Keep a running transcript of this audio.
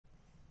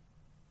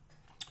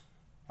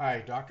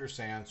Hi, Dr.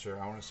 Sands here.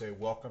 I want to say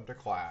welcome to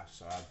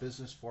class.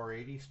 Business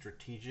 480,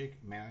 Strategic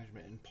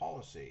Management and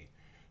Policy.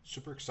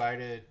 Super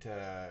excited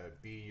to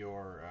be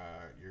your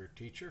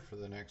teacher for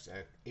the next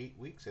 8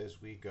 weeks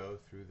as we go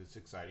through this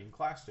exciting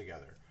class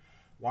together.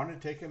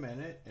 Wanted to take a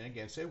minute and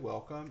again say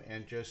welcome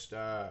and just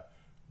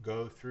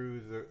go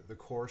through the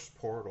course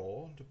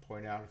portal to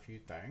point out a few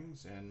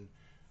things and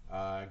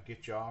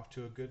get you off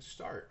to a good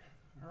start.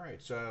 All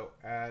right, so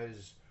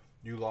as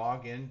you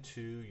log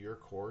into your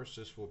course,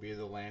 this will be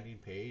the landing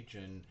page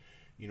and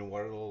you know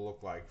what it'll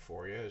look like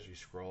for you as you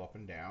scroll up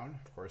and down.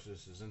 Of course,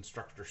 this is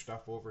instructor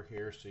stuff over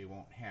here, so you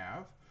won't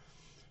have.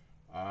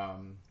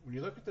 When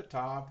you look at the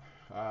top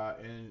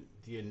in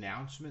the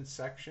announcements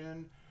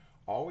section,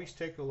 always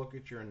take a look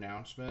at your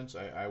announcements.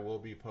 I will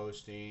be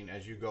posting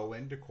as you go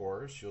into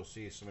course. You'll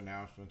see some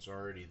announcements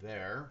already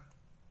there.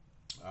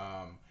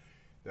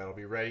 That'll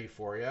be ready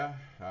for you.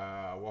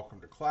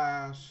 Welcome to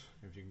class.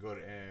 If you can go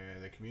to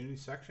the community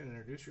section,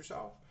 introduce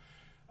yourself.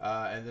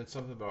 And then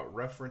something about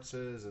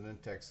references and then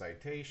text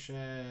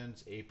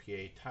citations,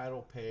 APA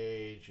title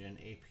page, and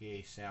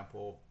APA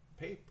sample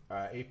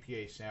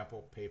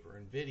paper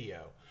and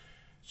video.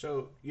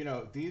 So, you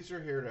know, these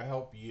are here to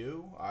help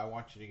you. I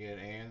want you to get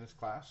an A in this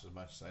class as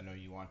much as I know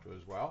you want to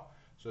as well.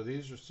 So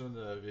these are some of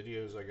the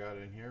videos I got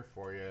in here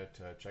for you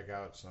to check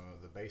out some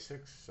of the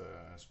basics,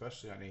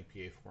 especially on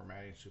APA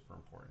formatting, super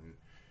important.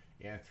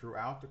 And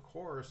throughout the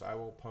course, I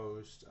will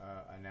post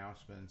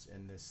announcements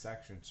in this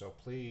section. So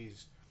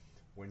please,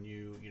 when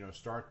you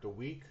start the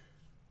week,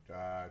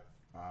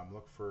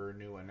 look for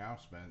new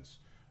announcements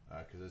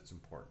because it's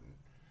important.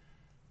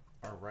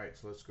 All right,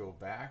 so let's go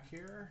back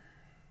here.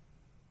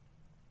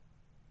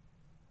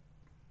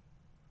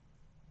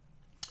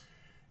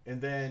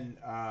 And then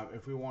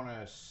if we want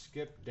to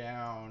skip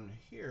down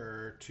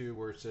here to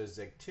where it says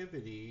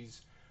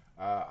activities,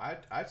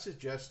 I'd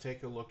suggest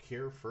take a look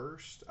here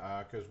first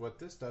because what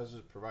this does is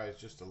it provides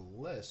just a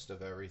list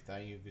of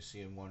everything you can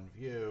see in one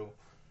view.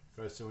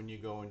 Because so when you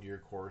go into your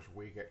course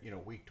week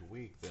to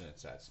week, then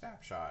it's that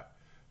snapshot.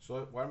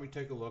 So why don't we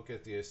take a look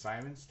at the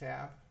assignments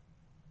tab?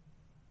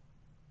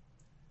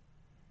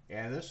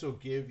 And this will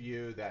give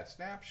you that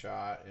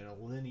snapshot in a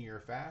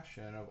linear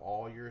fashion of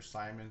all your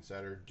assignments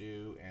that are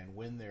due and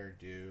when they're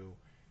due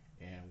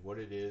and what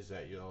it is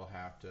that you'll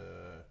have to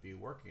be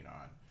working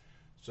on.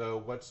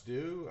 So what's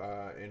due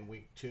in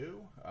week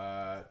 2?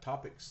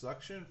 Topic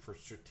selection for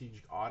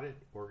strategic audit,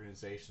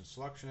 organization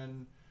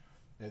selection.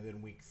 And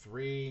then week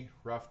 3,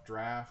 rough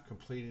draft,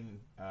 competing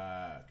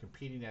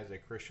as a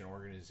Christian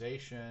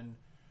organization.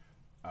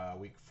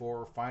 Week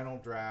 4, final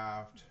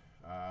draft,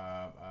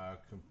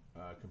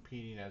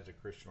 competing as a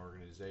Christian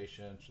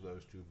organization. So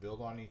those two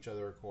build on each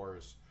other, of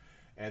course.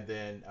 And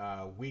then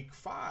week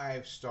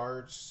 5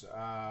 starts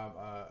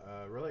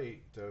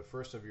really the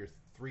first of your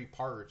 3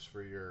 parts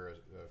for your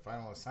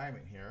final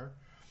assignment here.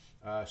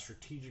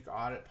 Strategic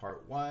audit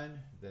part 1.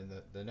 Then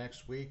the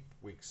next week,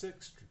 week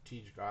 6,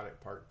 strategic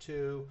audit part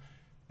 2.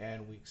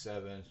 And week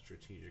 7,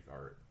 strategic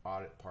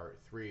audit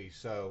part 3.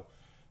 So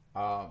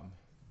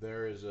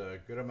there is a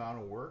good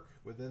amount of work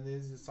within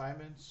these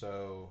assignments.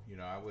 So, you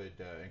know, I would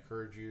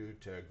encourage you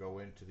to go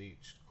into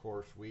each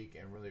course week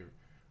and really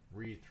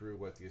read through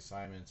what the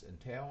assignments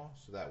entail.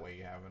 So that way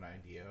you have an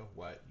idea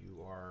what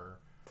you're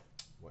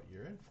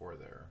in for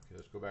there. Okay,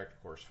 let's go back to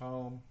course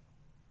home.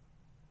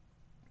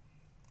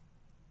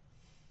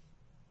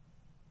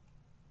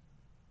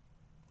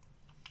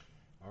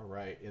 All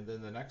right, and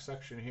then the next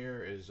section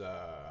here is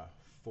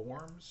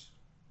forms.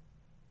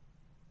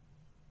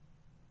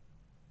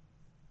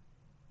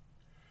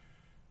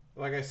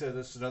 Like I said,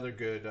 this is another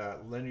good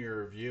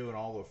linear view and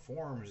all the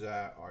forms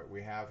that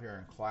we have here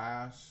in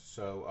class.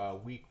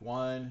 So week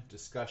 1,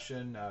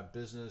 discussion,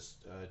 business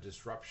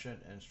disruption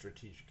and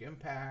strategic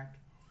impact.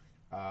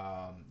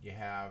 You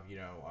have,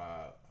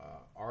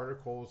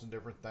 articles and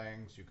different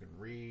things you can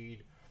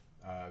read,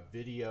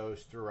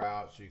 videos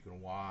throughout so you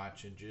can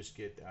watch and just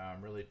get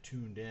really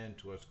tuned in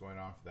to what's going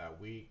on for that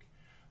week,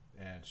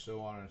 and so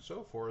on and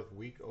so forth,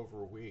 week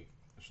over week.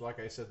 So like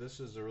I said, this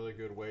is a really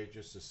good way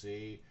just to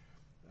see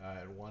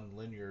in one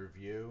linear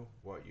view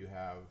what you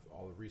have,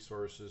 all the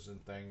resources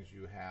and things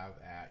you have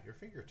at your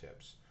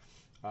fingertips.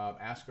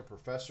 Ask a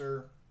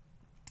professor.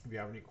 If you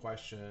have any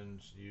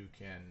questions, you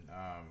can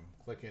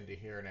click into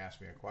here and ask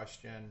me a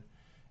question.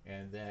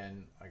 And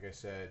then, like I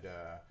said,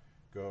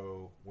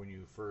 go when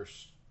you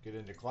first get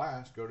into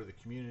class, go to the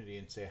community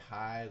and say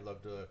hi. I'd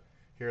love to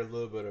hear a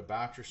little bit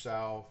about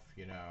yourself,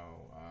 your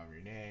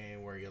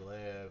name, where you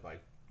live,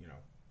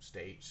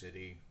 state,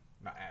 city,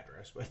 not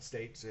address, but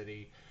state,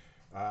 city.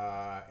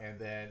 And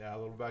then a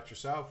little about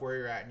yourself, where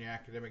you're at in your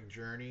academic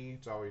journey.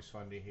 It's always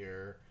fun to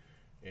hear.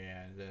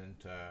 And then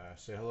to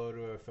say hello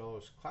to a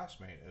fellow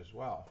classmate as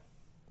well.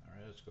 All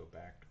right, let's go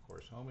back to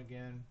course home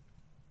again.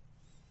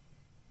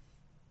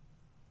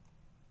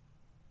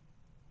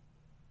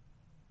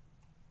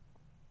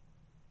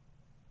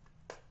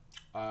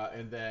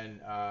 And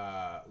then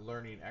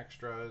learning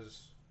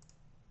extras.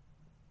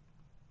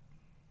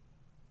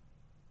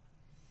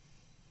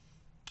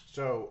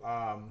 So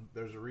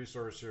there's a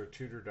resource here,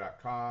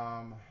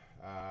 tutor.com,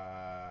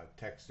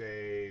 text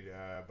aid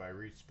by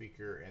Read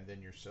Speaker, and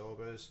then your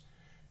syllabus.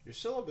 Your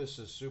syllabus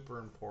is super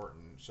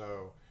important.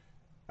 So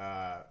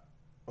uh,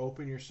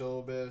 open your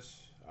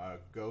syllabus,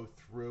 go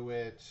through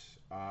it.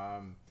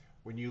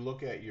 When you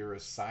look at your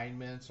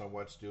assignments on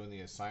what's doing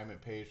the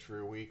assignment page for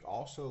your week,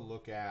 also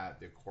look at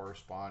the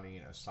corresponding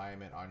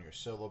assignment on your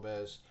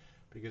syllabus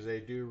because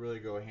they do really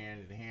go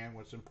hand in hand.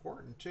 What's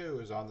important too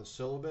is on the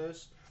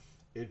syllabus,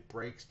 it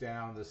breaks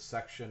down the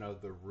section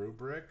of the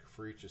rubric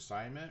for each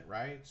assignment,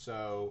 right?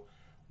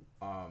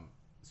 Um,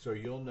 so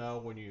you'll know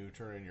when you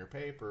turn in your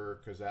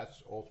paper because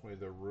that's ultimately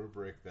the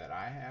rubric that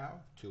I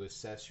have to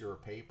assess your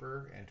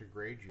paper and to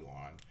grade you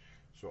on.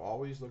 So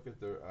always look at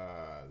the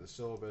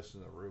syllabus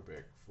and the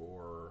rubric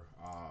for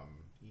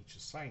each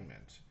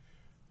assignment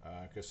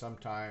because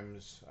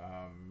sometimes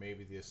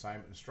maybe the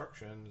assignment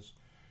instructions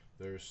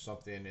there's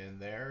something in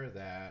there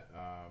that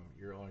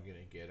you're only going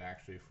to get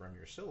actually from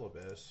your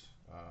syllabus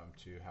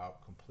to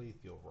help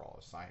complete the overall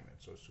assignment.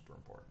 So it's super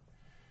important.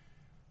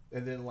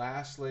 And then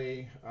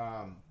lastly,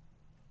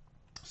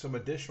 some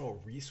additional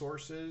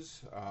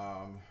resources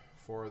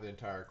for the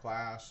entire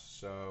class.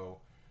 So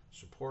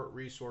support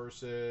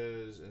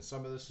resources, and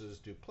some of this is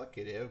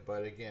duplicative,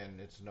 but again,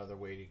 it's another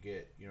way to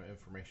get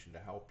information to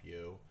help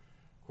you.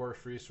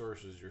 Course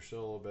resources, your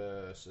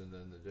syllabus, and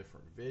then the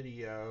different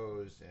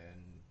videos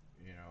and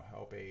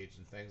help aids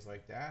and things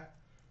like that,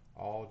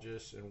 all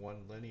just in one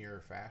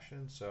linear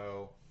fashion.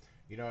 So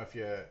if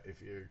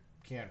you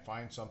can't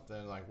find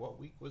something like what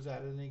week was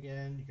that in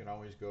again, you can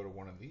always go to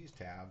one of these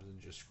tabs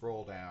and just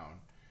scroll down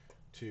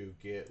to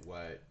get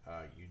what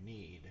you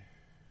need.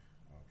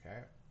 Okay.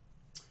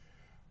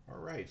 All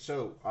right.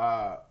 So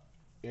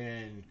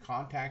in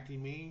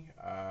contacting me,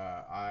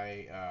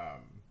 I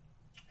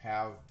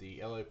have the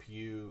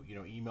LAPU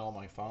email on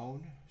my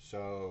phone,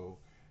 so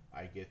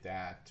I get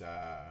that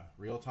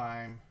real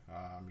time.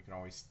 You can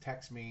always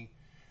text me.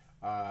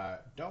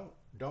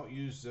 Don't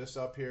use this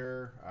up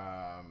here.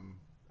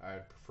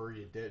 I'd prefer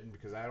you didn't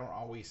because I don't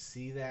always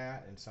see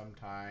that, and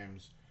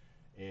sometimes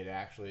it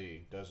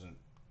actually doesn't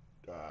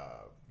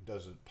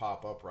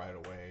pop up right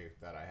away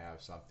that I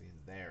have something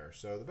there.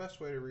 So the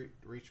best way to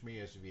reach me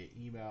is via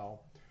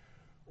email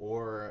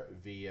or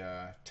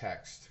via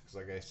text because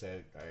like I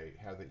said, I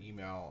have the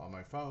email on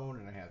my phone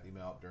and I have the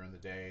email up during the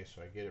day,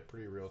 so I get it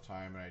pretty real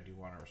time and I do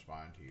want to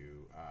respond to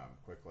you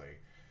quickly.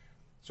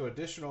 So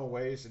additional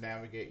ways to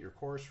navigate your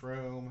course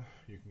room,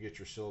 you can get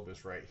your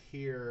syllabus right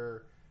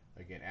here.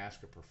 Again,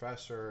 ask a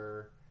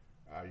professor.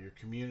 Your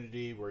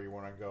community where you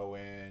want to go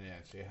in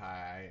and say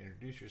hi,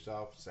 introduce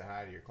yourself, say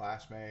hi to your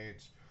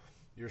classmates.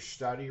 Your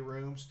study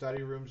room.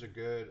 Study room's a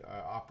good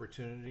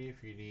opportunity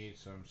if you need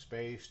some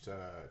space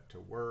to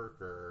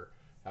work or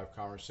have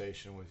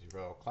conversation with your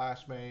fellow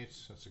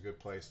classmates. It's a good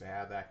place to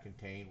have that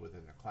contained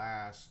within the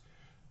class,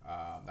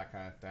 that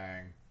kind of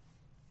thing.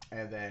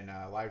 And then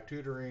live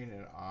tutoring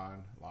and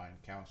online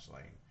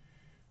counseling.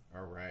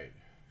 All right,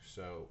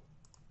 so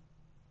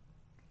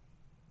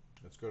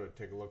let's go to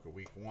take a look at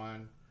week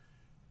one.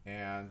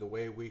 And the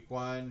way week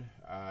one,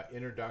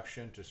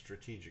 introduction to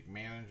strategic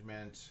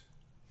management.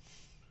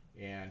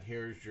 And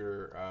here's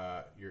your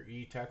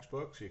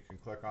e-textbook, so you can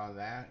click on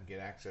that and get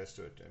access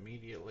to it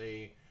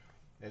immediately.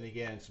 And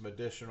again, some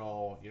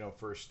additional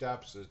first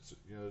steps. It's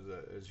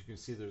as you can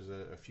see, there's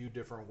a few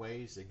different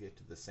ways to get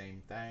to the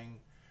same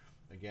thing.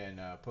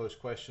 Again, post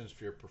questions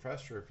for your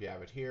professor if you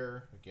have it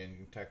here. Again, you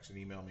can text and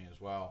email me as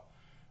well.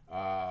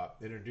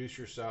 Introduce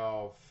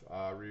yourself,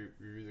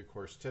 review the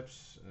course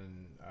tips,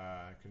 and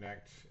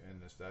connect. And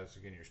that's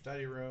again your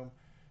study room.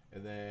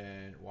 And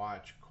then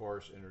watch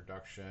course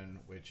introduction,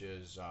 which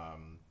is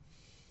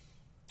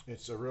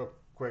it's a real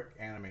quick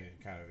animated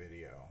kind of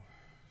video.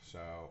 So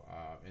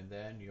and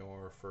then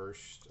your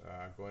first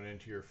going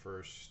into your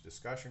first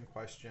discussion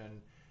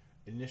question.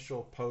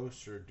 Initial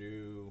posts are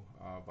due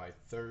by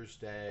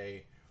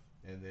Thursday,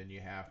 and then you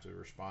have to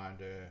respond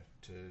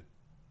to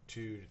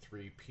 2 to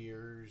 3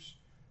 peers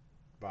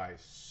by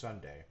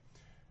Sunday.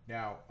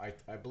 Now,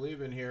 I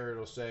believe in here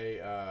it'll say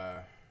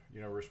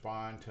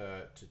respond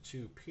to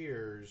 2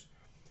 peers,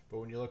 but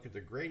when you look at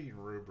the grading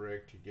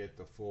rubric to get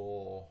the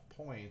full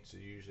points, you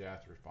usually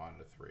have to respond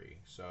to 3.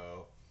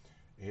 So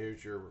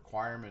here's your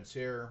requirements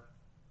here.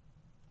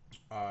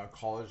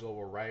 College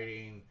level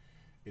writing.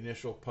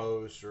 Initial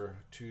posts are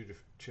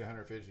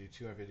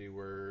 250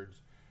 words.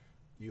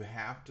 You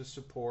have to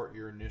support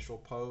your initial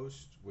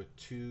post with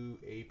 2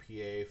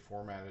 APA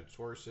formatted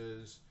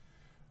sources.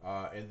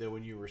 And then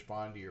when you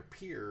respond to your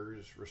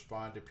peers,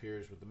 respond to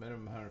peers with a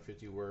minimum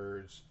 150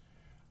 words.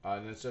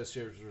 And it says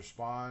here to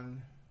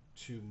respond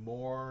to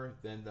more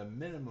than the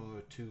minimum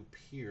of 2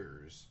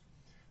 peers.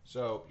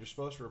 So you're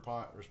supposed to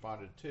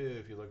respond to 2.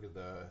 If you look at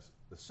the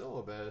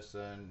syllabus,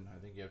 then I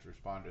think you have to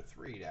respond to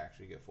 3 to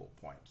actually get full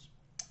points.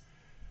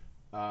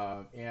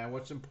 And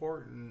what's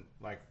important,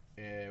 like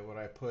what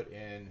I put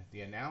in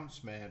the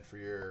announcement for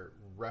your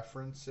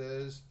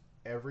references,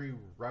 every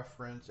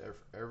reference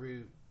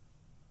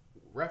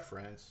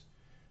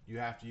you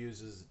have to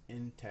use as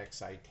in-text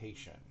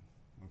citation.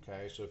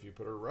 Okay, so if you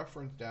put a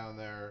reference down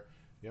there,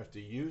 you have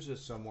to use it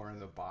somewhere in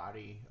the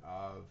body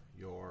of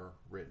your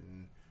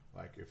written,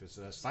 like if it's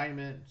an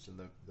assignment, it's in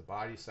the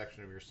body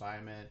section of your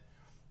assignment.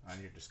 On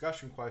your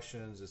discussion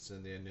questions, it's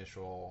in the your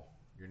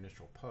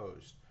initial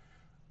post.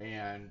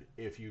 And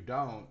if you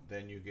don't,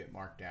 then you get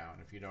marked down.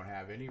 If you don't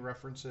have any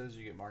references,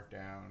 you get marked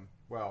down.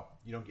 Well,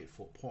 you don't get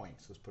full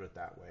points, let's put it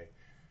that way.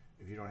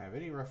 If you don't have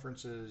any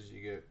references,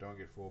 you don't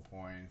get full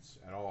points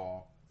at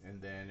all. And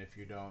then if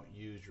you don't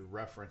use your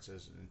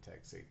references in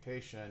text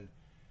citation,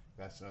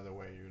 that's another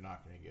way you're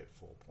not going to get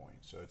full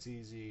points. So it's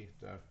easy,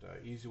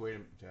 easy way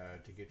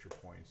to get your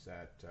points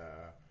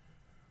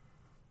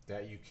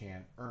that you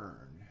can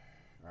earn.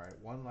 All right,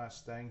 one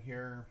last thing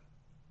here.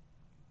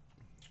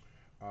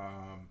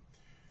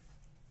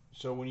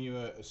 So when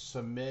you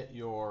submit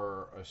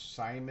your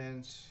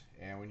assignments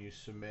and when you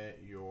submit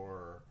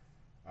your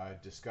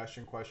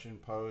discussion question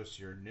post,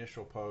 your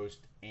initial post,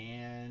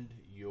 and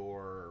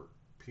your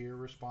peer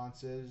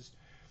responses,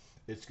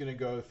 it's going to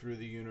go through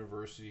the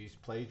university's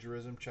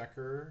plagiarism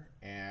checker.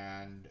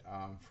 And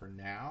for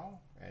now,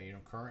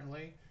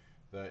 currently,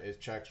 it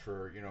checks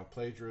for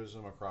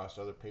plagiarism across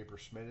other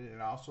papers submitted,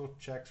 and also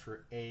checks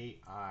for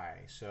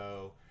AI.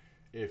 So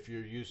if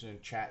you're using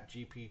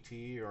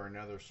ChatGPT or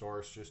another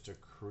source just to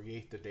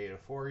create the data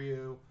for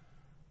you,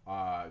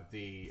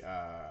 the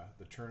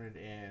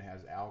Turnitin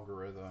has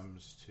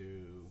algorithms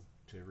to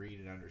read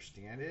and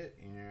understand it,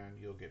 and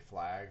you'll get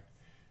flagged.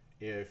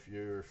 If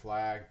you're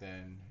flagged,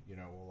 then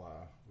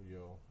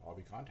I'll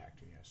be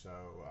contacting you. So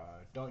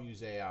don't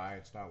use AI;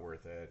 it's not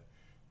worth it.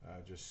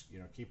 Just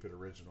keep it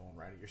original and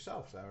write it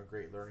yourself. So have a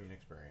great learning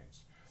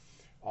experience.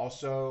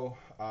 Also,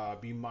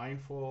 be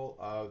mindful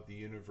of the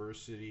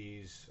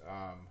university's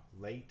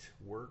late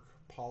work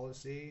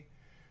policy.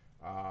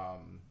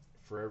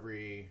 For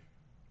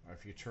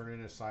if you turn in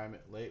an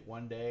assignment late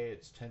one day,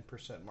 it's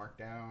 10% marked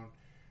down,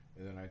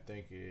 and then I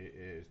think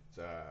it's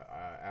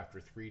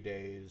after 3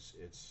 days,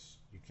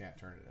 you can't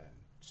turn it in.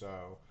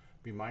 So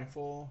be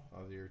mindful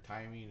of your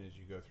timing as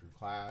you go through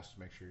class.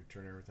 Make sure you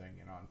turn everything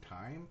in on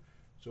time.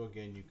 So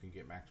again, you can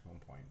get maximum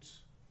points.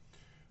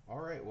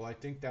 All right, well, I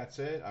think that's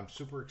it. I'm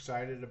super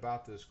excited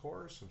about this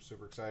course. I'm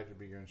super excited to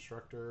be your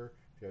instructor.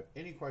 If you have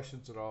any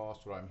questions at all,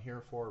 that's what I'm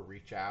here for.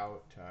 Reach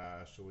out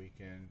so we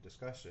can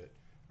discuss it.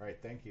 All right,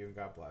 thank you, and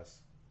God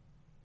bless.